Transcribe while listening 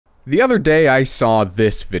The other day I saw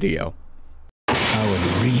this video. I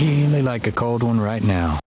would really like a cold one right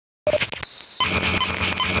now.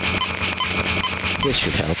 This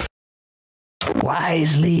should help.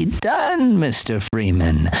 Wisely done, Mr.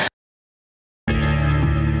 Freeman.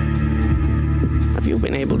 Have you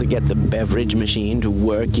been able to get the beverage machine to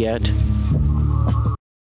work yet?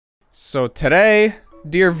 So today,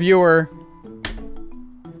 dear viewer,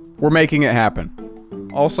 we're making it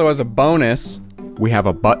happen. Also, as a bonus, we have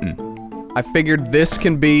a button. I figured this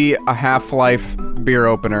can be a Half-Life beer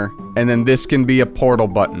opener, and then this can be a portal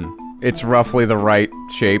button. It's roughly the right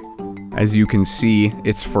shape. As you can see,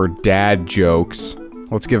 it's for dad jokes.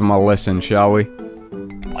 Let's give them a listen, shall we?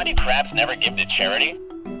 Why do crabs never give to charity?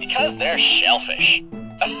 Because they're shellfish.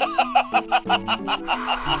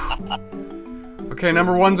 Okay,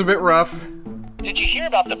 number one's a bit rough. Did you hear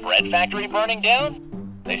about the bread factory burning down?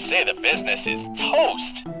 They say the business is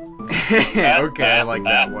toast. Okay, I like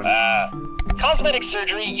that one. Cosmetic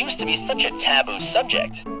surgery used to be such a taboo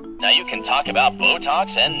subject. Now you can talk about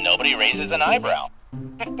Botox and nobody raises an eyebrow.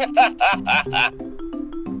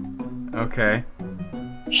 Okay.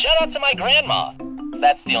 Shout out to my grandma.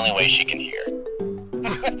 That's the only way she can hear.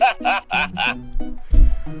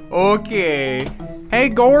 Okay. Hey,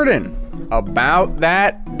 Gordon. About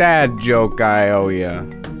that dad joke I owe ya.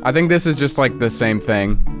 I think this is just like the same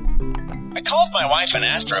thing. I called my wife and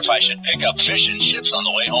asked her if I should pick up fish and chips on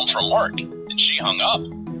the way home from work, and she hung up.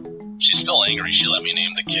 She's still angry she let me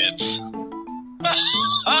name the kids.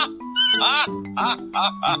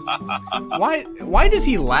 Why does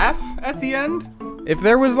he laugh at the end? If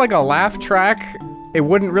there was like a laugh track, it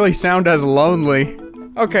wouldn't really sound as lonely.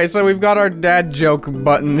 Okay, so we've got our dad joke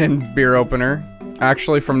button and beer opener.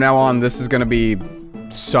 Actually, from now on, this is gonna be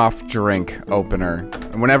soft drink opener.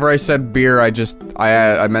 And whenever I said beer,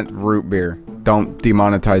 I meant root beer. Don't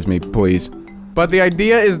demonetize me, please. But the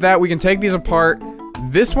idea is that we can take these apart.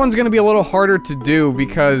 This one's gonna be a little harder to do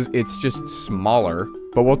because it's just smaller.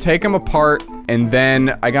 But we'll take them apart, and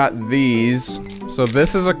then I got these. So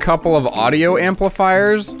this is a couple of audio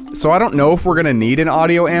amplifiers. So I don't know if we're gonna need an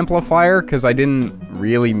audio amplifier, because I didn't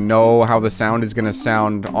really know how the sound is gonna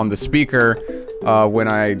sound on the speaker when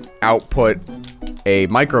I output a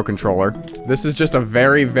microcontroller. This is just a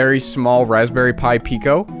very, very small Raspberry Pi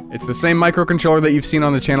Pico. It's the same microcontroller that you've seen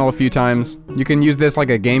on the channel a few times. You can use this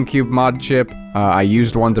like a GameCube mod chip. I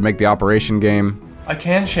used one to make the Operation game. I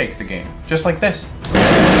can shake the game, just like this.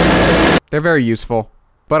 They're very useful.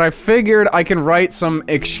 But I figured I can write some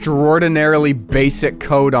extraordinarily basic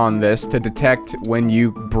code on this to detect when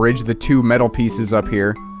you bridge the two metal pieces up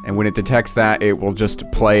here. And when it detects that, it will just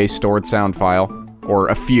play a stored sound file. Or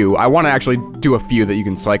a few. I want to actually do a few that you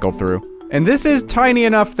can cycle through. And this is tiny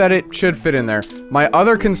enough that it should fit in there. My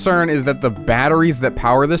other concern is that the batteries that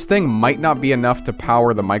power this thing might not be enough to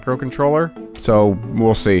power the microcontroller. So,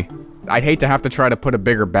 we'll see. I'd hate to have to try to put a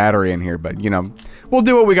bigger battery in here, but, you know, we'll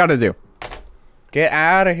do what we gotta do. Get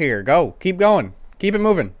out of here. Go. Keep going. Keep it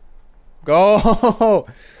moving. Go.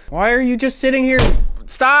 Why are you just sitting here?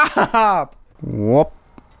 Stop! Whoop.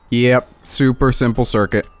 Yep. Super simple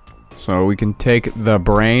circuit. So we can take the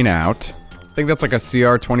brain out. I think that's like a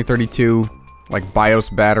CR2032, like BIOS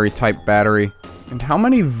battery type battery. And how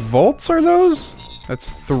many volts are those?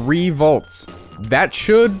 That's 3 volts. That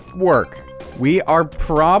should work. We are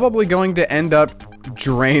probably going to end up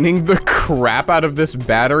draining the crap out of this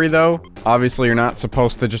battery though. Obviously you're not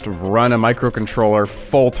supposed to just run a microcontroller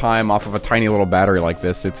full time off of a tiny little battery like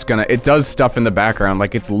this. It does stuff in the background,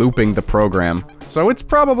 like it's looping the program. So it's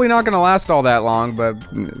probably not gonna last all that long, but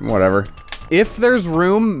whatever. If there's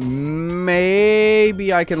room,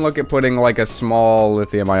 maybe I can look at putting like a small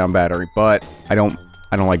lithium-ion battery, but I don't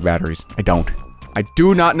like batteries. I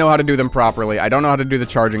do not know how to do them properly. I don't know how to do the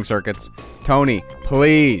charging circuits. Tony,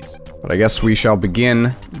 please. But I guess we shall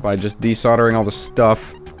begin by just desoldering all the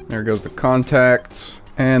stuff. There goes the contacts,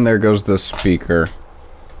 and there goes the speaker.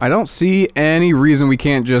 I don't see any reason we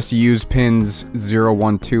can't just use pins 0,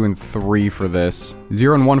 1, 2, and 3 for this.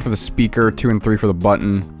 0 and 1 for the speaker, 2 and 3 for the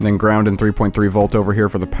button, and then ground and 3.3 volt over here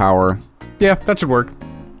for the power. Yeah, that should work.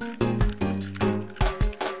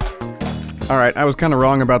 Alright, I was kind of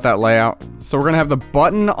wrong about that layout. So we're gonna have the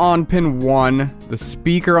button on pin 1, the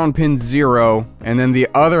speaker on pin 0, and then the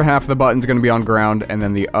other half of the button's gonna be on ground, and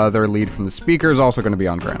then the other lead from the speaker is also gonna be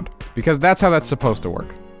on ground. Because that's how that's supposed to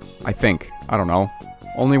work. I think. I don't know.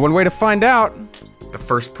 Only one way to find out. The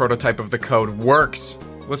first prototype of the code works.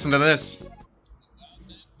 Listen to this.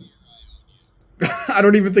 I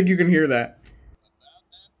don't even think you can hear that.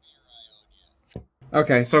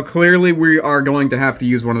 Okay, so clearly we are going to have to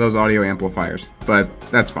use one of those audio amplifiers, but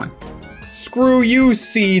that's fine. Screw you,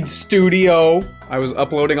 Seed Studio. I was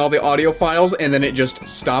uploading all the audio files and then it just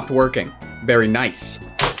stopped working. Very nice.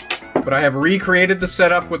 But I have recreated the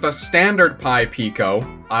setup with a standard Pi Pico.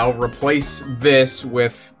 I'll replace this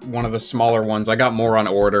with one of the smaller ones. I got more on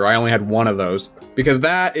order. I only had one of those. Because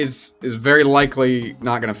that is very likely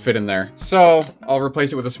not gonna fit in there. So, I'll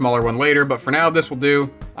replace it with a smaller one later, but for now, this will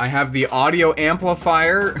do. I have the audio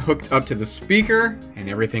amplifier hooked up to the speaker, and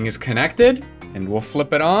everything is connected. And we'll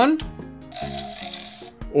flip it on.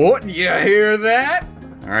 Oh, you hear that?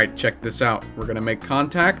 All right, check this out. We're gonna make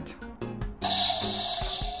contact.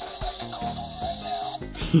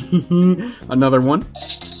 Another one.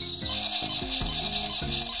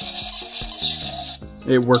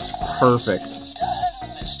 It works perfect.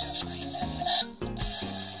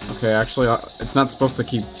 Okay, actually, it's not supposed to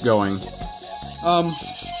keep going.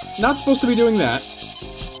 Not supposed to be doing that.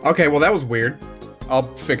 Okay, well that was weird. I'll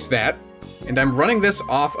fix that. And I'm running this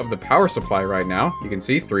off of the power supply right now. You can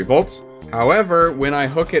see 3 volts. However, when I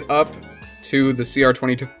hook it up to the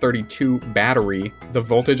CR2232 battery, the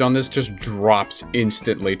voltage on this just drops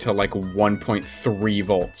instantly to like 1.3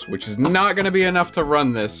 volts, which is not gonna be enough to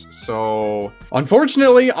run this. So,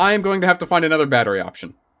 unfortunately, I am going to have to find another battery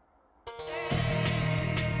option.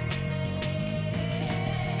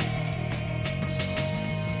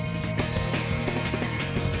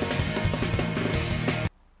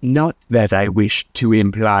 Not that I wish to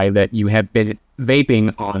imply that you have been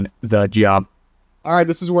vaping on the job. Alright,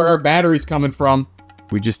 this is where our battery's coming from.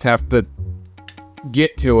 We just have to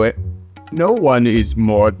get to it. No one is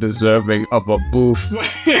more deserving of a boof.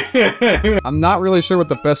 I'm not really sure what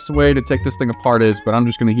the best way to take this thing apart is, but I'm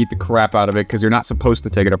just gonna heat the crap out of it because you're not supposed to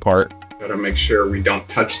take it apart. Gotta make sure we don't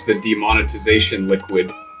touch the demonetization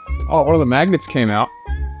liquid. Oh, one of the magnets came out.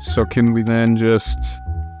 So can we then just...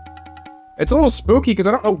 It's a little spooky because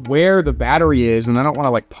I don't know where the battery is and I don't want to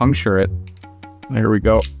like puncture it. There we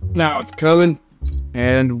go. Now it's coming.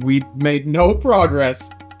 And we made no progress.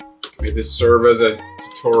 May this serve as a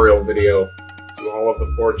tutorial video to all of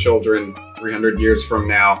the poor children 300 years from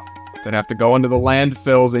now that have to go into the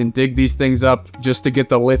landfills and dig these things up just to get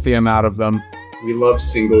the lithium out of them. We love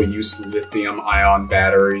single-use lithium-ion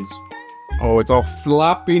batteries. Oh, it's all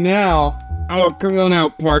floppy now. Oh, come on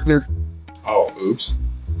out, partner. Oh, oops.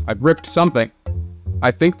 I ripped something. I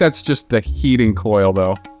think that's just the heating coil,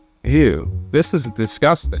 though. Ew, this is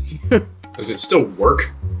disgusting. Does it still work?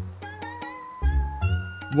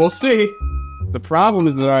 We'll see. The problem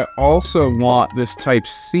is that I also want this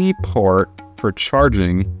Type-C port for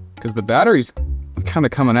charging, because the battery's kind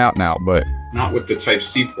of coming out now, but... Not with the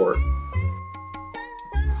Type-C port.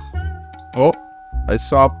 Oh, I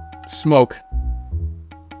saw smoke.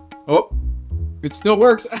 Oh, it still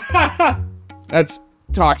works. That's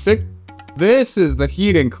toxic. This is the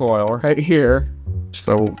heating coil right here.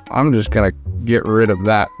 So I'm just gonna get rid of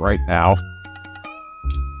that right now.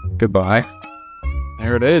 Goodbye.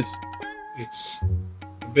 There it is. It's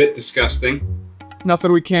a bit disgusting.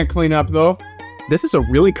 Nothing we can't clean up though. This is a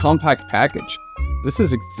really compact package. This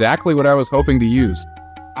is exactly what I was hoping to use.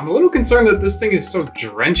 I'm a little concerned that this thing is so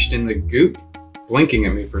drenched in the goop, blinking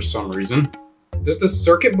at me for some reason. Does the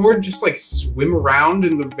circuit board just like swim around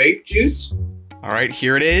in the vape juice? All right,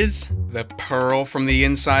 here it is. The pearl from the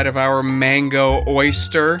inside of our mango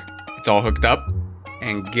oyster. It's all hooked up.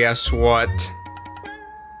 And guess what?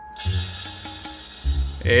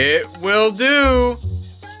 It will do.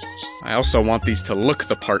 I also want these to look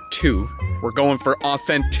the part too. We're going for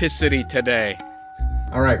authenticity today.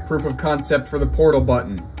 All right, proof of concept for the portal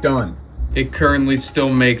button. Done. It currently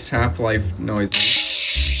still makes Half-Life noises.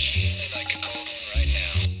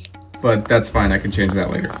 But that's fine, I can change that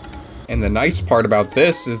later. And the nice part about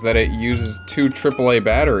this is that it uses 2 AAA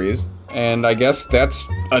batteries, and I guess that's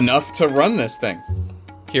enough to run this thing.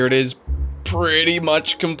 Here it is, pretty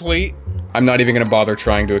much complete. I'm not even gonna bother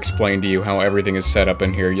trying to explain to you how everything is set up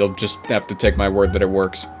in here. You'll just have to take my word that it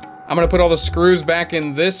works. I'm gonna put all the screws back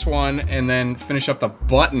in this one, and then finish up the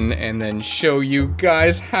button, and then show you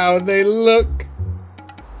guys how they look.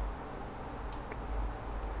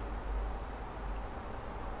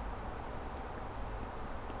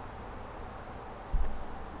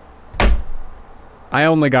 I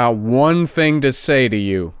only got one thing to say to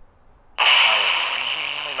you.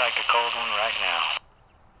 I like a cold one right now.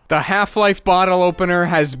 The Half-Life bottle opener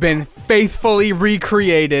has been faithfully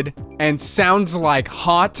recreated and sounds like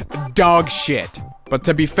hot dog shit. But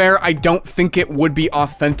to be fair, I don't think it would be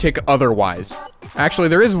authentic otherwise. Actually,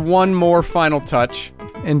 there is one more final touch,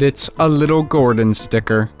 and it's a little Gordon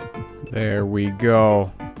sticker. There we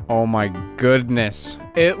go. Oh my goodness.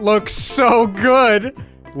 It looks so good!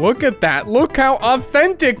 Look at that. Look how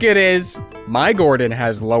authentic it is. My Gordon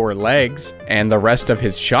has lower legs and the rest of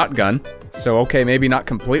his shotgun. So, okay, maybe not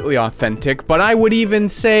completely authentic, but I would even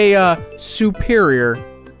say, superior.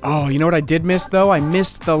 Oh, you know what I did miss, though? I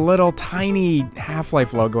missed the little tiny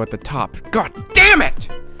Half-Life logo at the top. God damn it!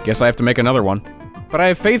 Guess I have to make another one. But I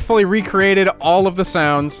have faithfully recreated all of the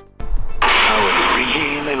sounds. I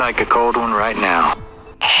would really like a cold one right now.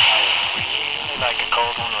 I would really like a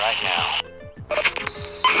cold one right now.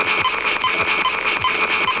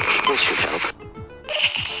 This should help.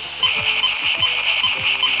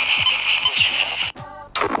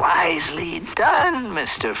 Wisely done,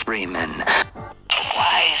 Mr. Freeman.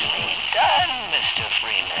 Wisely done, Mr.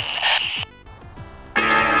 Freeman.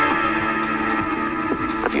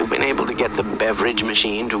 Have you been able to get the beverage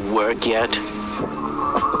machine to work yet?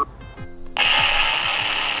 Have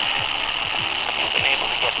you been able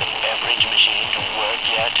to get the beverage machine to work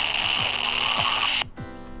yet?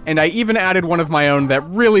 And I even added one of my own that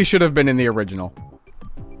really should have been in the original.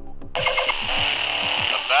 About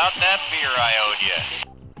that beer I owed you.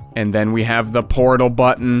 And then we have the portal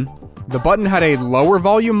button. The button had a lower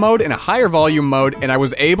volume mode and a higher volume mode, and I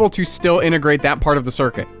was able to still integrate that part of the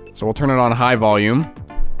circuit. So we'll turn it on high volume.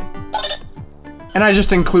 And I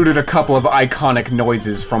just included a couple of iconic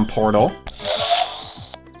noises from Portal.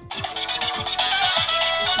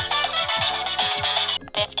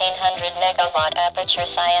 1500 megawatt aperture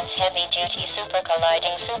science heavy duty super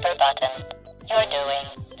colliding super button. You're doing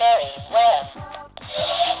very well.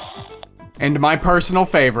 And my personal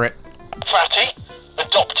favorite. Fatty,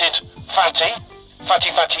 adopted fatty,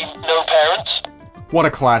 fatty, no parents. What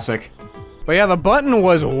a classic. But yeah, the button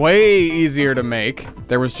was way easier to make.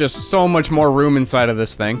 There was just so much more room inside of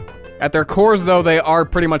this thing. At their cores, though, they are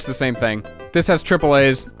pretty much the same thing. This has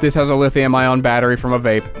AAAs, this has a lithium-ion battery from a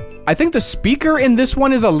vape. I think the speaker in this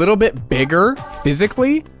one is a little bit bigger,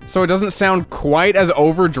 physically, so it doesn't sound quite as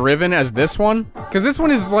overdriven as this one. Because this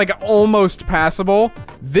one is, like, almost passable.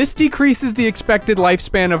 This decreases the expected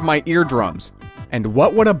lifespan of my eardrums. And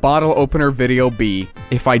what would a bottle opener video be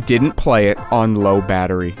if I didn't play it on low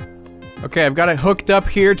battery? Okay, I've got it hooked up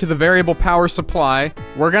here to the variable power supply.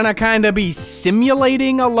 We're gonna kinda be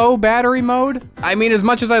simulating a low battery mode. I mean, as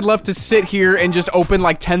much as I'd love to sit here and just open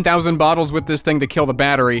like 10,000 bottles with this thing to kill the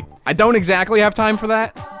battery, I don't exactly have time for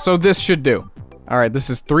that, so this should do. All right,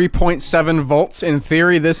 this is 3.7 volts. In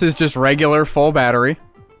theory, this is just regular full battery.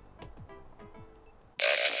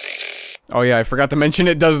 Oh yeah, I forgot to mention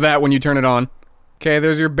it does that when you turn it on. Okay,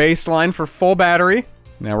 there's your baseline for full battery.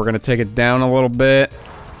 Now we're gonna take it down a little bit.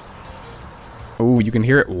 Ooh, you can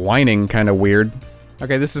hear it whining kind of weird.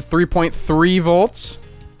 Okay, this is 3.3 volts.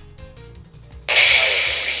 I would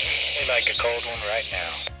really like a cold one right now.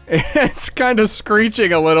 It's kind of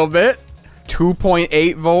screeching a little bit.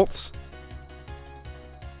 2.8 volts.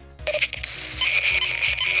 This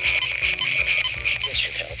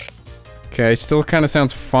should help. Okay, still kind of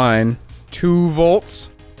sounds fine. 2 volts.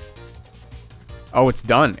 Oh, it's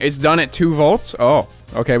done. It's done at 2 volts? Oh,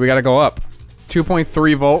 okay, we gotta go up.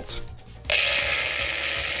 2.3 volts.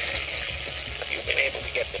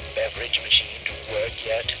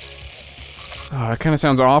 Oh, that kind of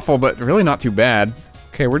sounds awful, but really not too bad.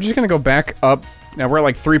 Okay, we're just gonna go back up. Now we're at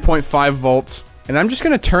like 3.5 volts. And I'm just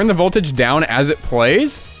gonna turn the voltage down as it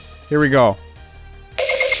plays. Here we go.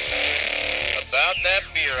 About that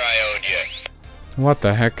beer I owed you. What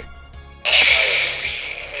the heck? I would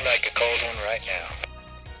really like a cold one right now.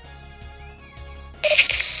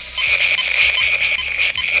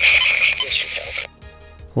 This should help.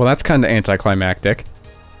 Well, that's kind of anticlimactic.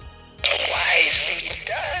 Wisely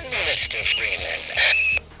done, Mr. Freeman.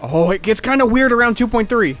 Oh, it gets kind of weird around 2.3.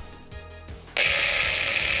 Have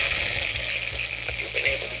you been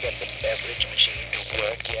able to get the beverage machine to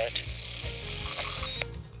work yet?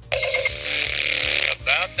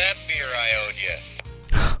 About that beer I owed you.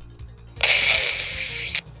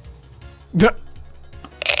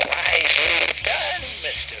 Wisely done,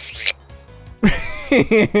 Mr.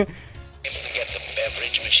 Freeman. Able to get the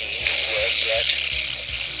beverage machine to work yet?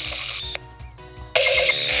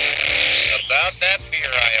 About that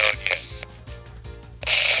beer I owed you.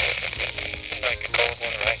 Like a cold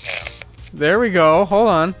one right now. There we go. Hold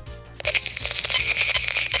on.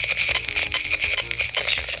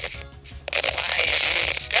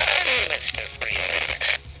 Wisely done, Mr. Freeman.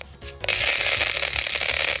 Able to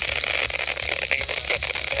get the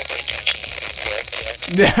beverage machine to work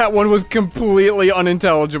yet? That one was completely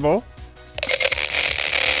unintelligible.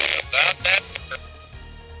 About that.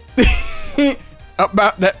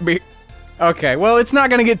 About that beer. Okay, well, it's not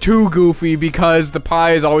gonna get too goofy because the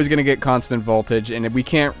pie is always gonna get constant voltage, and we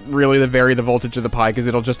can't really vary the voltage of the pie because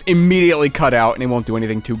it'll just immediately cut out and it won't do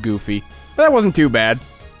anything too goofy. But that wasn't too bad.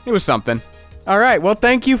 It was something. Alright, well,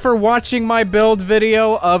 thank you for watching my build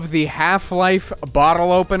video of the Half-Life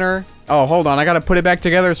bottle opener. Oh, hold on, I gotta put it back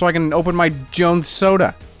together so I can open my Jones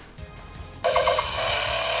soda.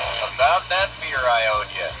 About that beer I owed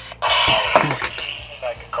you.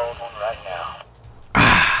 Like a cold one right now.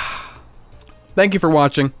 Thank you for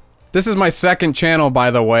watching. This is my second channel, by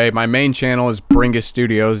the way. My main channel is Bringus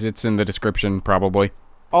Studios. It's in the description, probably.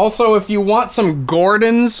 Also, if you want some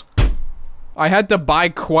Gordons, I had to buy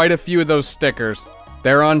quite a few of those stickers.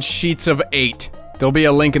 They're on sheets of 8. There'll be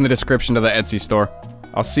a link in the description to the Etsy store.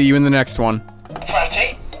 I'll see you in the next one.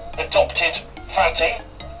 Fatty, adopted fatty,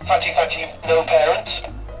 fatty, no parents.